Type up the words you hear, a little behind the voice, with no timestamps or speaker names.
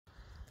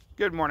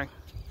Good morning.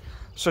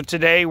 So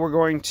today we're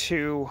going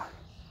to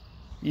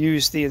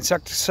use the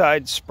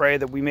insecticide spray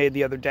that we made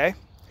the other day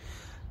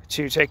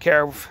to take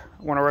care of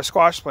one of our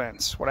squash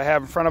plants. What I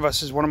have in front of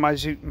us is one of my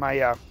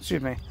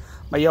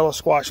yellow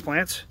squash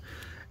plants.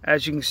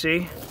 As you can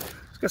see,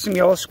 it's got some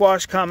yellow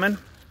squash coming.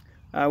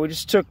 We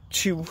just took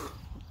two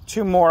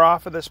more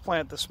off of this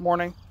plant this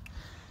morning.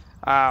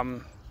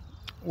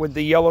 With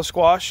the yellow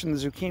squash and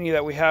the zucchini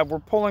that we have, we're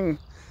pulling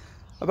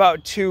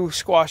about 2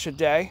 squash a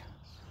day.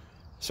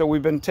 So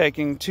we've been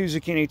taking 2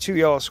 zucchini, 2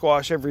 yellow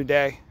squash every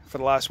day for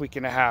the last week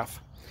and a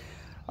half.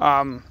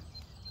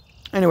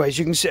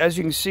 Anyways, as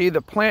you can see,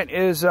 the plant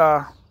is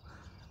a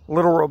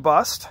little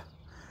robust,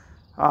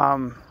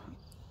 but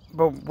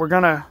we're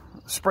gonna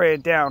spray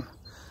it down.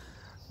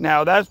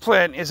 Now that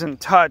plant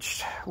isn't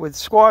touched with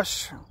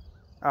squash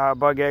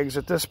bug eggs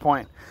at this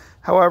point.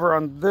 However,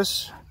 on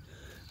this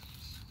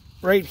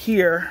right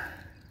here,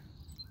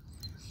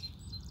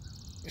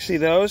 you see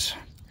those?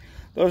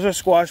 Those are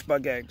squash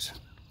bug eggs.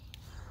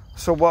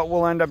 So what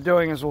we'll end up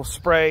doing is we'll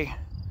spray,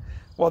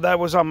 well, that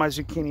was on my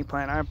zucchini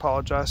plant, I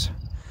apologize.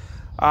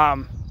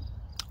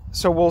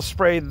 So we'll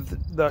spray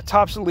the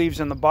tops of the leaves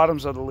and the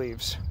bottoms of the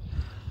leaves.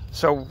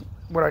 So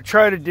what I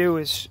try to do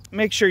is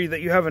make sure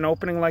that you have an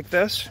opening like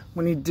this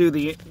when you do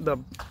the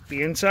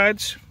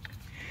insides,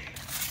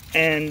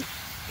 and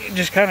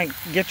just kind of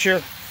get your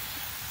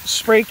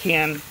spray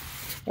can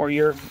or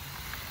your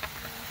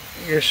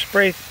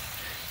spray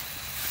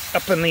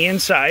up in the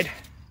inside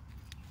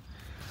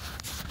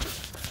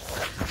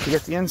to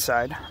get the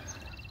inside,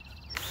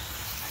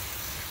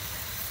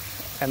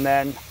 and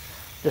then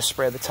just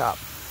spray the top.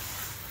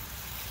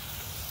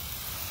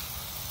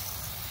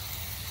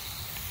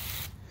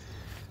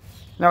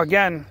 Now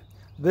again,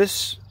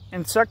 this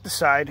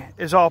insecticide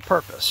is all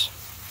purpose.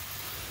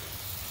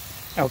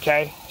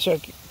 Okay, so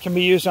it can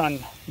be used on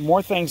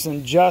more things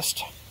than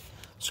just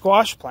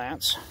squash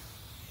plants.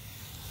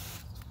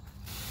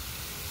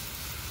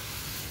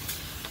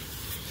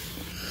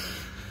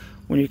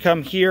 When you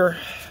come here,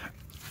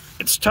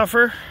 it's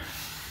tougher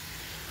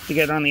to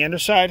get on the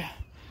underside.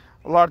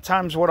 A lot of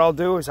times what I'll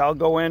do is I'll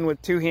go in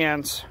with 2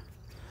 hands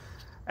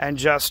and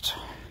just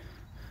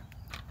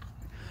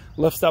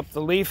lift up the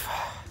leaf,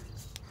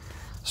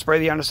 spray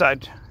the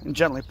underside, and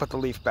gently put the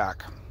leaf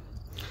back.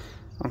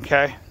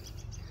 Okay,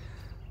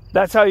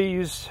 that's how you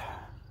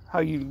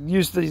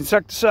use the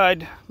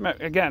insecticide.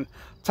 Again,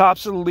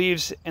 tops of the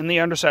leaves and the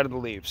underside of the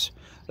leaves.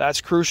 That's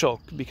crucial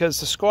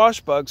because the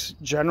squash bugs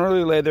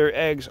generally lay their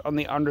eggs on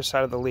the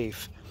underside of the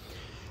leaf.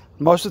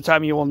 Most of the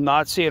time you will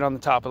not see it on the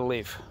top of the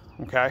leaf.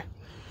 Okay,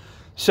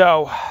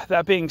 so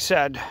that being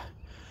said,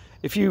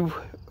 if you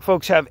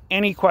folks have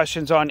any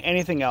questions on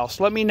anything else,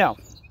 let me know.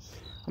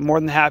 I'm more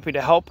than happy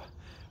to help.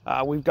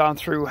 We've gone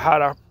through how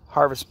to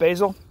harvest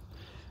basil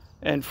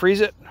and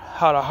freeze it,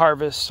 how to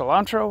harvest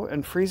cilantro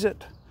and freeze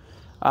it,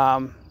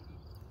 yellow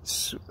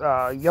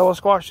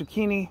squash,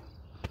 zucchini,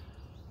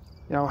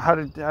 you know, how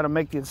to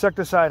make the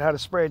insecticide, how to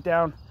spray it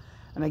down.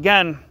 And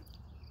again,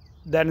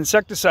 that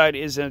insecticide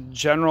is a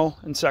general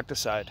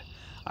insecticide.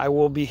 I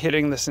will be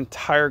hitting this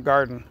entire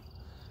garden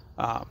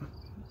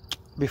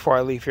before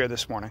I leave here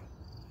this morning.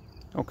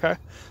 Okay,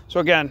 so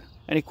again,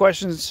 any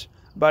questions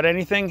about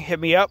anything, hit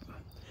me up.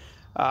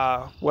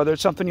 Whether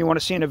it's something you want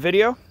to see in a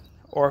video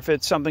or if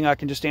it's something I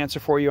can just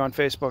answer for you on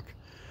Facebook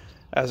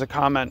as a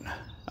comment,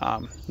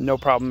 no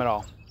problem at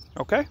all.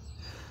 Okay,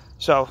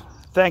 so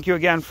thank you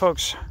again,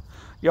 folks.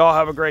 Y'all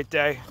have a great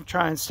day.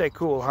 Try and stay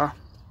cool, huh?